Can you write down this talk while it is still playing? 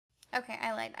Okay,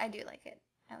 I do like it.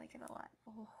 I like it a lot.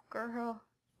 Oh, girl.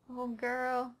 Oh,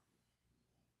 girl.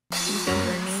 As you can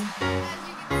see,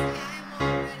 I am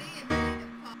all ready and ready to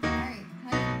pop. Alright,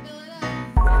 time to fill it up.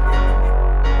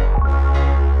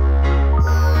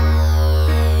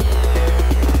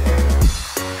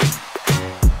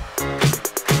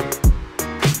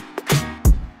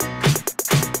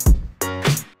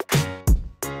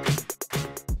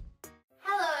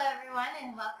 Hello everyone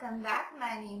and welcome back.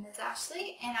 My name is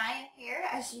Ashley and I am here,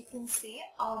 as you can see,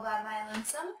 all by my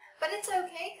lonesome. But it's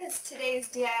okay because today's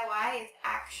DIY is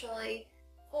actually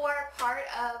for part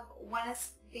of one of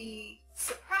the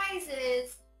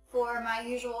surprises for my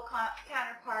usual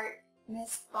counterpart,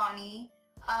 Miss Bonnie.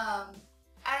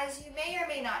 As you may or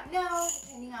may not know,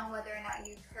 depending on whether or not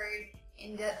you've heard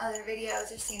in the other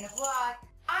videos or seen the vlog,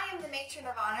 I am the matron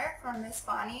of honor for Miss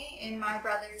Bonnie in my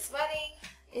brother's wedding.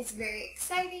 It's very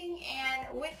exciting,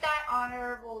 and with that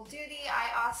honorable duty,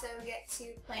 I also get to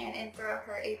plan and throw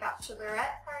her a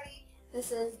bachelorette party.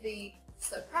 This is the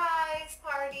surprise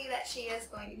party that she is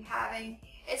going to be having.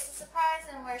 It's a surprise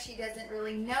in where she doesn't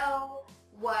really know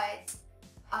what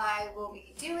I will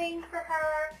be doing for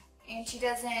her, and she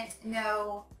doesn't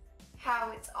know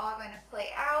how it's all going to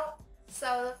play out.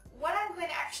 So what I'm going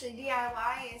to actually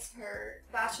DIY is her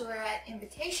bachelorette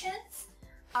invitations.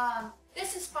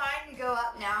 This is fine to go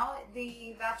up now.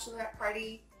 The bachelorette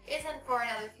party isn't for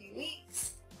another few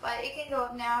weeks, but it can go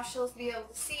up now. She'll be able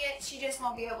to see it. She just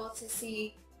won't be able to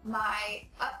see my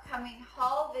upcoming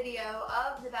haul video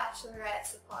of the bachelorette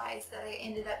supplies that I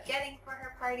ended up getting for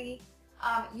her party.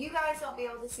 You guys won't be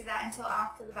able to see that until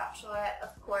after the bachelorette,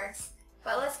 of course,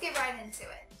 but let's get right into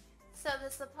it. So the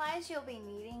supplies you'll be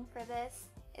needing for this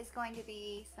is going to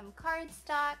be some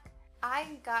cardstock.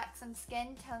 I got some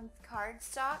skin tone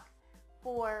cardstock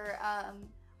for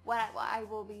what I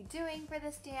will be doing for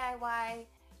this DIY.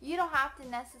 You don't have to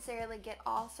necessarily get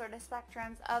all sort of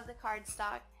spectrums of the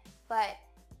cardstock, but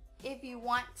if you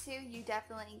want to, you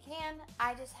definitely can.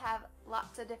 I just have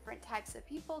lots of different types of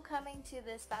people coming to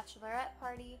this bachelorette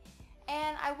party,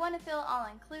 and I want to feel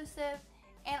all-inclusive.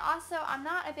 And also, I'm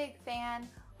not a big fan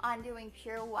on doing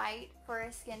pure white for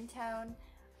a skin tone,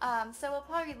 so we'll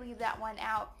probably leave that one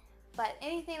out. But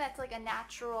anything that's like a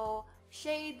natural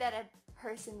shade that a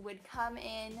person would come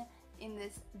in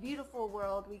this beautiful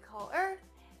world we call Earth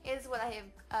is what I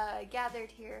have gathered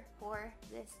here for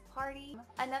this party.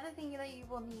 Another thing that you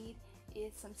will need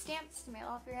is some stamps to mail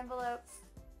off your envelopes.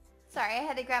 Sorry, I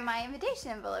had to grab my invitation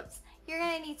envelopes. You're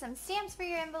going to need some stamps for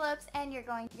your envelopes, and you're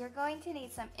going to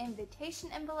need some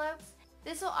invitation envelopes.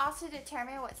 This will also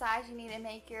determine what size you need to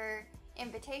make your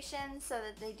invitations so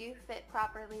that they do fit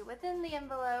properly within the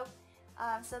envelope.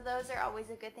 So those are always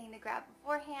a good thing to grab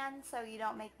beforehand so you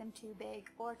don't make them too big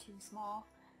or too small.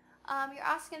 You're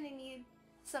also going to need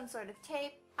some sort of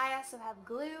tape. I also have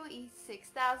glue,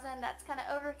 E6000. That's kind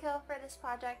of overkill for this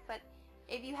project, but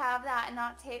if you have that and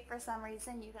not tape for some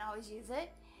reason, you can always use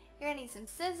it. You're going to need some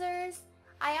scissors.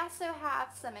 I also have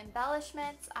some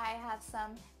embellishments. I have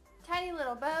some tiny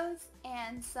little bows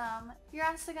and you're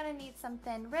also going to need some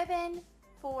thin ribbon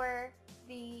for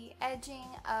the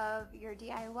edging of your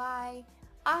DIY.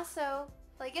 Also,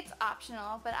 like, it's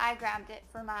optional, but I grabbed it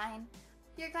for mine.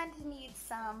 You're going to need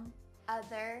some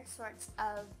other sorts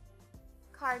of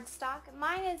cardstock.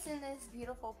 Mine is in this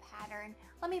beautiful pattern.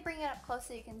 Let me bring it up close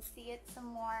so you can see it some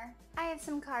more. I have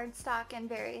some cardstock in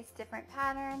various different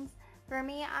patterns. For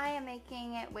me, I am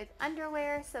making it with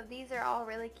underwear, so these are all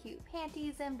really cute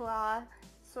panties and bra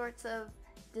sorts of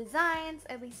designs,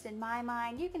 at least in my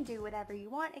mind. You can do whatever you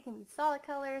want. It can be solid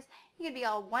colors, it could be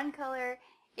all one color,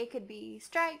 it could be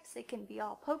stripes, it can be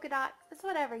all polka dots. It's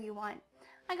whatever you want.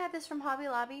 I got this from Hobby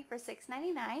Lobby for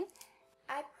 $6.99.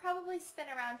 I probably spent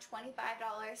around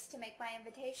 $25 to make my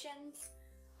invitations,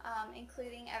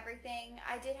 including everything.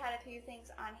 I did have a few things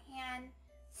on hand,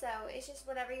 so it's just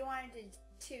whatever you wanted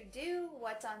to do,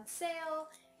 what's on sale,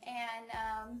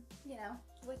 and you know,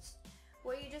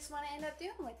 what you just want to end up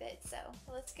doing with it. So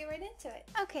let's get right into it.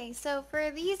 Okay, so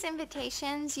for these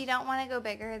invitations, you don't want to go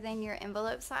bigger than your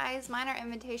envelope size. Mine are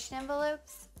invitation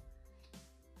envelopes,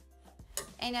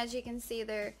 and as you can see,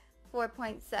 they're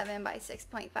 4.7 by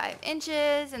 6.5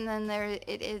 inches, and then there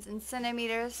it is in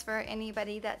centimeters for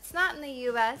anybody that's not in the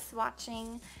US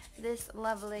watching this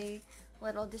lovely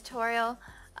little tutorial.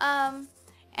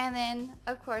 And then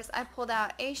of course I pulled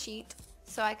out a sheet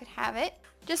so I could have it,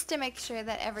 just to make sure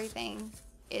that everything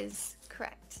is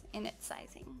correct in its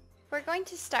sizing. We're going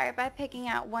to start by picking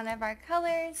out one of our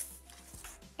colors.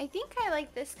 I think I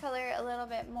like this color a little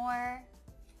bit more.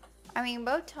 I mean,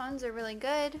 both tones are really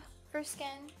good for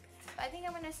skin, but I think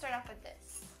I'm going to start off with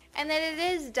this. And then it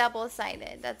is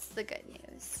double-sided, that's the good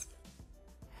news.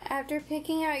 After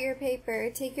picking out your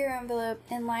paper, take your envelope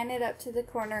and line it up to the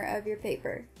corner of your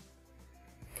paper.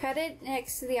 Cut it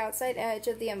next to the outside edge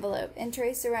of the envelope and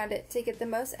trace around it to get the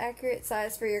most accurate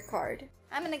size for your card.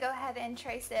 I'm going to go ahead and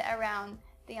trace it around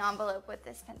the envelope with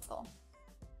this pencil.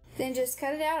 Then just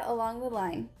cut it out along the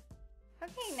line.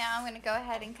 Okay, now I'm going to go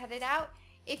ahead and cut it out.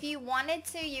 If you wanted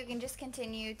to, you can just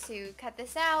continue to cut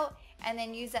this out and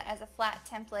then use it as a flat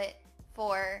template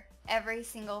for every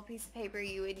single piece of paper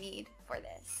you would need for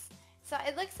this. So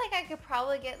it looks like I could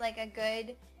probably get like a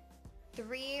good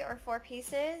 3 or 4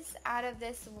 pieces out of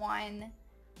this one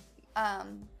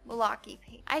blocky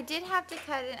piece. I did have to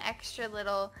cut an extra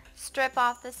little strip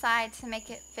off the side to make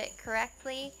it fit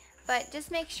correctly, but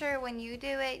just make sure when you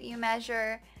do it you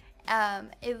measure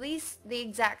at least the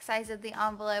exact size of the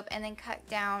envelope and then cut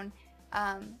down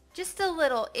just a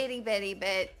little itty bitty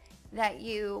bit that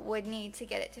you would need to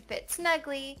get it to fit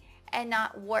snugly and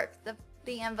not warp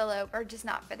the envelope or just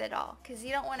not fit at all, because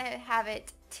you don't want to have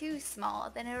it too small,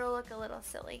 then it'll look a little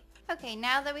silly. Okay,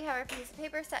 now that we have our piece of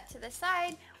paper set to the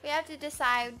side, we have to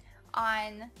decide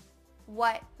on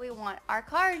what we want our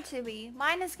card to be.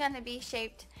 Mine is going to be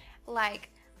shaped like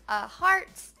a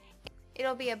heart.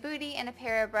 It'll be a booty and a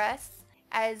pair of breasts,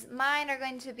 as mine are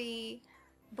going to be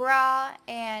bra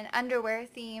and underwear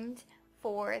themed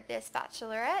for this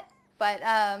bachelorette. But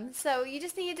so you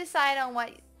just need to decide on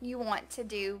what you want to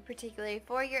do particularly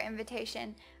for your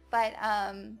invitation, but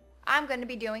I'm going to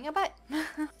be doing a butt.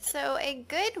 So a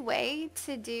good way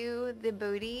to do the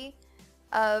booty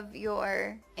of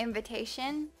your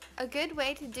invitation, a good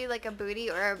way to do like a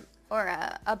booty or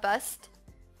a bust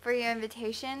for your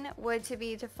invitation would to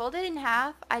be to fold it in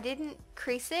half. I didn't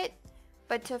crease it,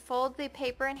 but to fold the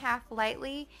paper in half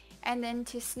lightly and then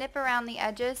to snip around the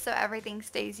edges so everything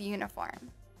stays uniform.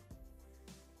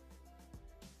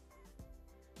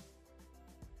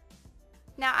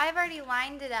 Now I've already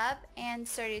lined it up and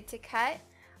started to cut.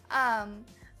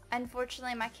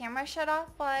 Unfortunately my camera shut off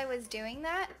while I was doing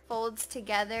that. Folds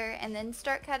together and then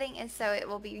start cutting is so it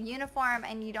will be uniform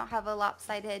and you don't have a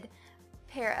lopsided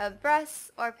pair of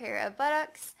breasts or pair of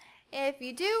buttocks. If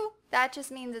you do, that just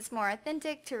means it's more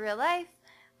authentic to real life,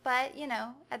 but you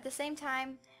know, at the same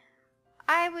time,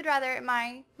 I would rather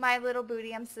my little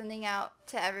booty I'm sending out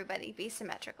to everybody be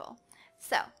symmetrical.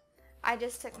 So I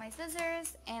just took my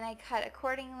scissors and I cut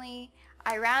accordingly.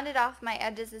 I rounded off my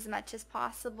edges as much as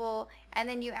possible, and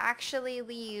then you actually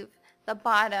leave the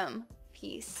bottom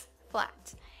piece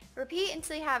flat. Repeat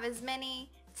until you have as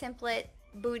many template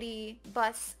booty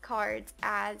bust cards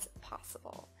as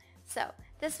possible. So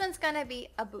this one's gonna be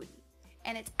a booty,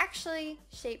 and it's actually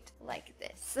shaped like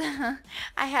this.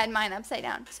 I had mine upside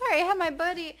down. Sorry, I had my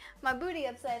booty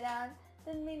upside down.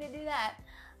 Didn't mean to do that.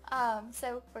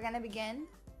 So we're gonna begin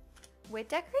with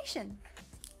decoration.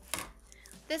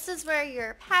 This is where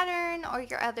your pattern or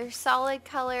your other solid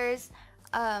colors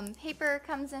paper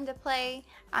comes into play.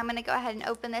 I'm going to go ahead and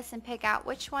open this and pick out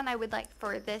which one I would like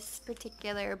for this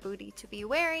particular booty to be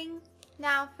wearing.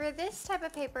 Now for this type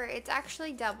of paper, it's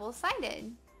actually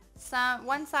double-sided.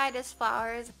 One side is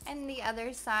flowers and the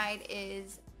other side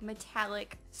is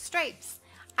metallic stripes.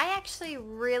 I actually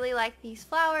really like these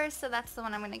flowers, so that's the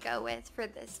one I'm going to go with for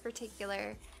this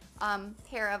particular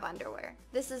pair of underwear.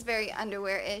 This is very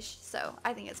underwear-ish, so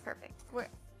I think it's perfect.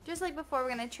 Just like before,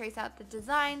 we're going to trace out the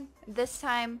design. This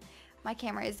time my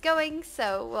camera is going,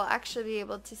 so we'll actually be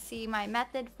able to see my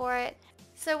method for it.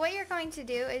 So what you're going to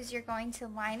do is you're going to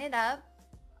line it up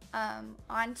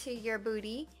onto your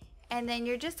booty, and then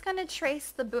you're just going to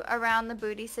trace around the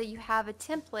booty so you have a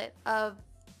template of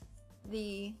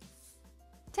the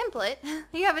template.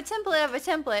 You have a template of a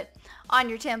template on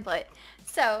your template.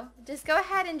 So just go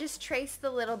ahead and just trace the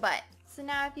little butt. So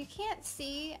now if you can't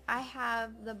see, I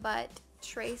have the butt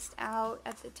traced out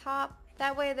at the top.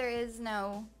 That way there is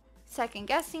no second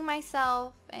guessing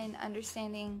myself and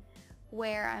understanding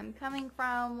where I'm coming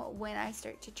from when I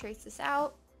start to trace this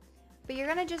out. But you're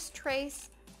gonna just trace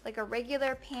like a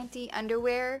regular panty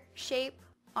underwear shape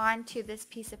onto this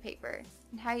piece of paper.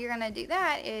 And how you're gonna do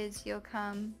that is you'll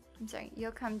come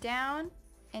down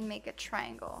and make a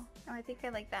triangle. Oh, I think I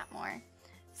like that more.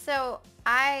 So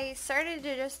I started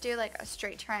to just do like a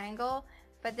straight triangle,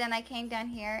 but then I came down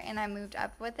here and I moved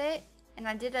up with it, and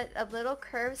I did a little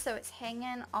curve so it's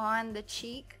hanging on the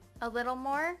cheek a little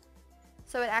more,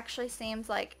 so it actually seems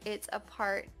like it's a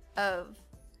part of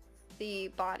the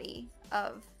body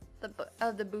of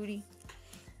the booty.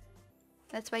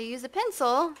 That's why you use a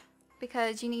pencil,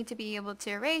 because you need to be able to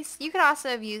erase. You could also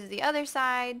have used the other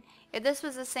side. If this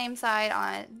was the same side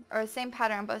on, or the same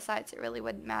pattern on both sides, it really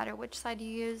wouldn't matter which side you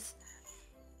use.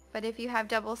 But if you have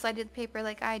double-sided paper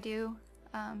like I do,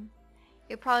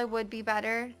 it probably would be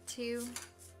better to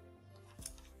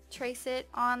trace it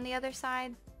on the other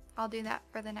side. I'll do that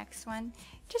for the next one.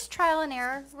 Just trial and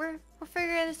error. We're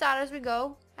figuring this out as we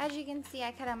go. As you can see,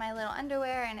 I cut out my little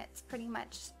underwear and it's pretty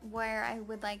much where I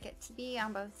would like it to be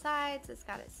on both sides. It's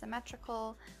got its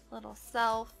symmetrical little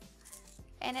self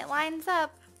and it lines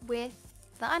up with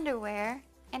the underwear,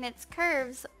 and its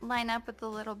curves line up with the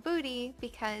little booty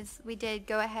because we did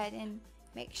go ahead and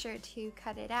make sure to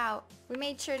cut it out. We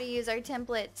made sure to use our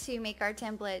template to make our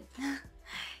template.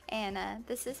 And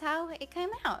this is how it came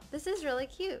out. This is really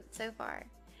cute so far.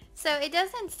 So it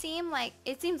doesn't seem like,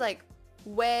 it seems like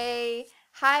way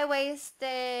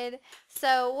high-waisted.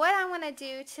 So what I want to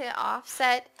do to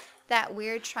offset that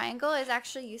weird triangle is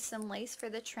actually use some lace for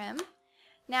the trim.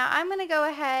 Now I'm going to go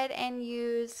ahead and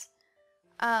use,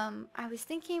 I was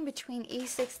thinking between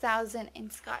E6000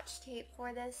 and Scotch tape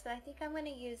for this, but I think I'm going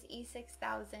to use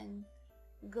E6000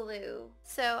 glue.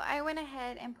 So I went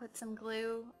ahead and put some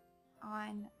glue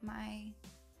on my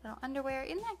little underwear.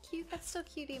 Isn't that cute? That's still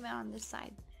cute even on this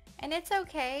side. And it's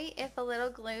okay if a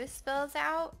little glue spills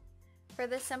out for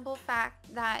the simple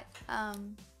fact that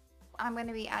I'm going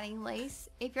to be adding lace.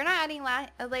 If you're not adding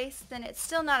lace, then it's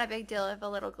still not a big deal if a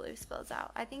little glue spills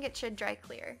out. I think it should dry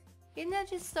clear. Isn't that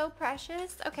just so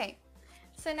precious? Okay,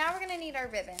 so now we're going to need our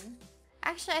ribbon.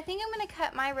 Actually, I think I'm going to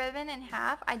cut my ribbon in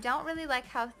half. I don't really like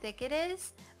how thick it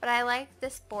is, but I like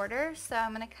this border, so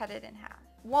I'm going to cut it in half.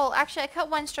 Well, actually, I cut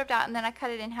one strip out and then I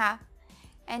cut it in half.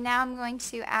 And now I'm going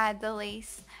to add the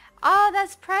lace. Oh,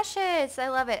 that's precious. I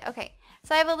love it. Okay,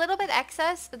 so I have a little bit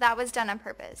excess, but that was done on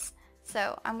purpose.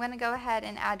 So I'm going to go ahead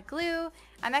and add glue.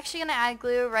 I'm actually going to add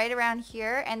glue right around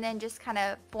here and then just kind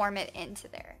of form it into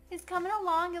there. It's coming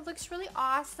along. It looks really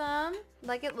awesome.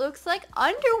 Like it looks like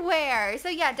underwear. So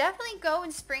yeah, definitely go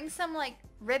and spring some like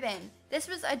ribbon. This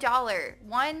was $1.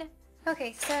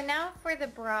 Okay, so now for the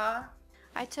bra.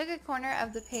 I took a corner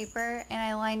of the paper and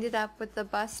I lined it up with the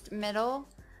bust middle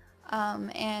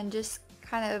and just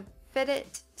kind of fit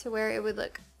it to where it would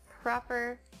look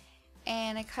proper,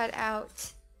 and I cut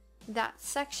out that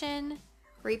section,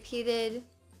 repeated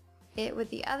it with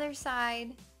the other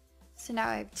side, so now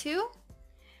I have two.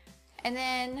 And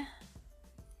then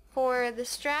for the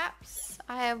straps,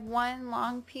 I have one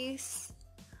long piece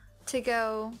to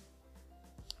go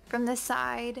from the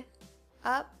side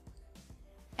up,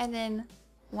 and then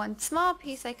one small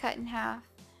piece I cut in half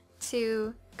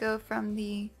to go from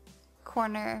the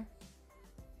corner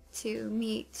to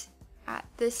meet at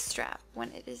this strap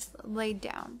when it is laid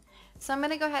down. So I'm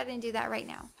going to go ahead and do that right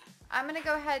now. I'm going to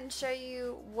go ahead and show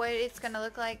you what it's going to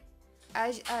look like,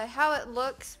 as how it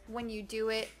looks when you do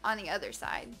it on the other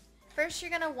side. First, you're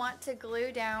going to want to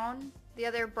glue down the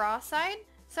other bra side.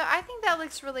 So I think that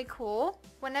looks really cool.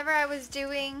 Whenever I was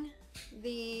doing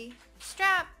the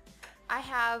strap, I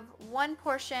have one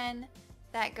portion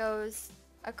that goes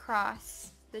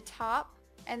across the top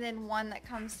and then one that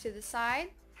comes to the side,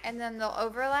 and then they'll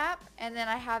overlap, and then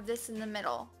I have this in the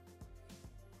middle.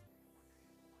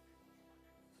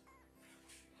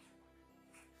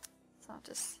 So I'll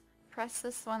just press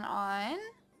this one on,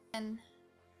 and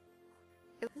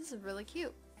this is really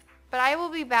cute. But I will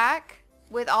be back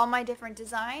with all my different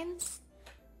designs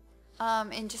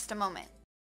in just a moment.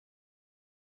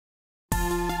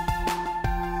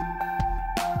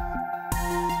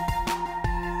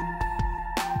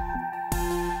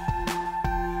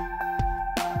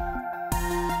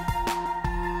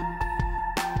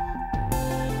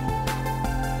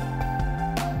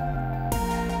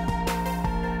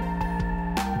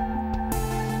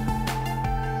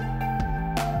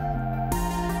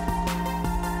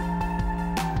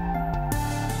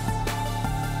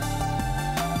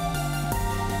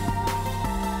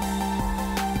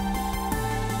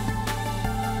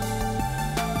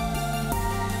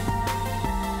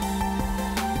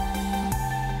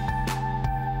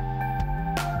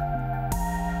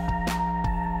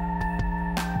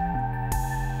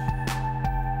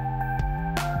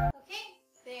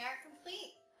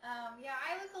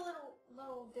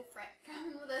 Different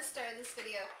from the start of this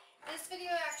video. This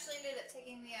video actually ended up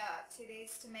taking me 2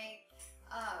 days to make,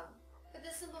 for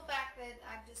the simple fact that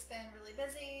I've just been really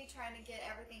busy trying to get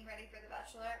everything ready for the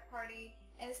bachelorette party,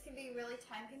 and this can be really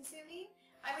time consuming.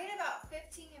 I made about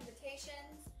 15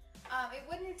 invitations. It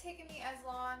wouldn't have taken me as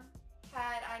long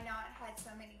had I not had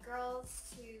so many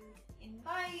girls to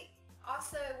invite.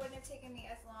 Also, it wouldn't have taken me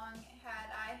as long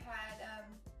had I had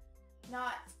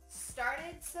not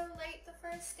started so late the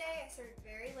first day. I started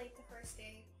very late the first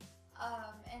day,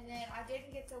 and then I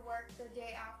didn't get to work the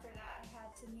day after that. I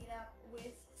had to meet up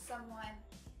with someone,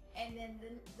 and then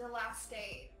the last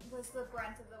day was the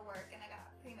brunt of the work, and I got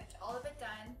pretty much all of it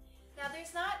done. Now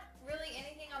there's not really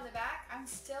anything on the back. I'm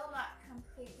still not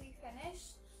completely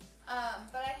finished,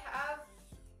 but I have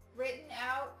written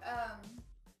out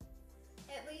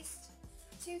at least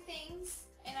 2 things,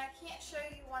 and I can't show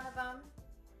you one of them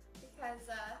because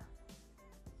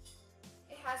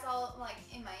it has all like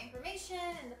in my information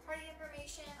and the party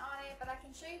information on it, but I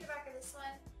can show you the back of this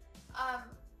one.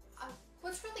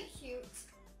 What's really cute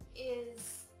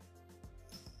is,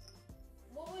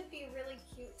 what would be really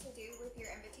cute to do with your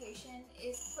invitation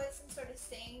is put some sort of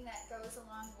saying that goes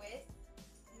along with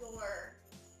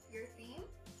your theme.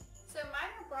 So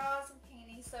mine are bras and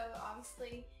panties, so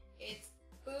obviously it's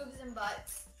boobs and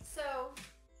butts. So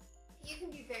you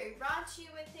can be very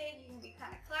raunchy with it, you can be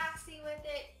kind of classy with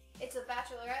it. It's a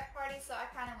bachelorette party, so I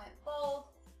kind of went bold.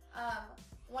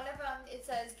 One of them, it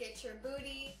says get your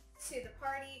booty to the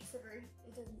party, except for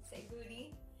it doesn't say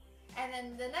booty. And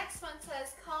then the next one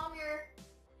says calm your,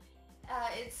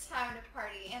 it's time to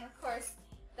party. And of course,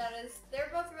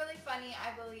 they're both really funny,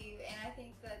 I believe, and I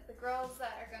think that the girls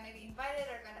that are going to be invited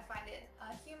are going to find it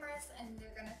humorous, and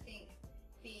they're going to think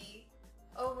the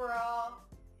overall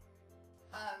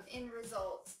end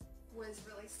result was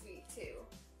really sweet too.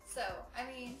 So, I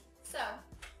mean,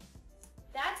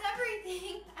 that's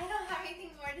everything. I don't have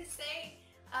anything more to say.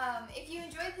 If you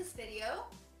enjoyed this video,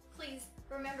 please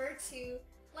remember to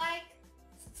like,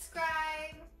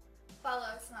 subscribe, follow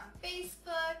us on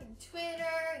Facebook and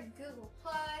Twitter and Google+.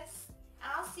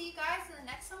 And I'll see you guys in the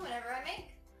next one, whatever I make.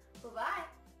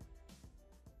 Bye-bye.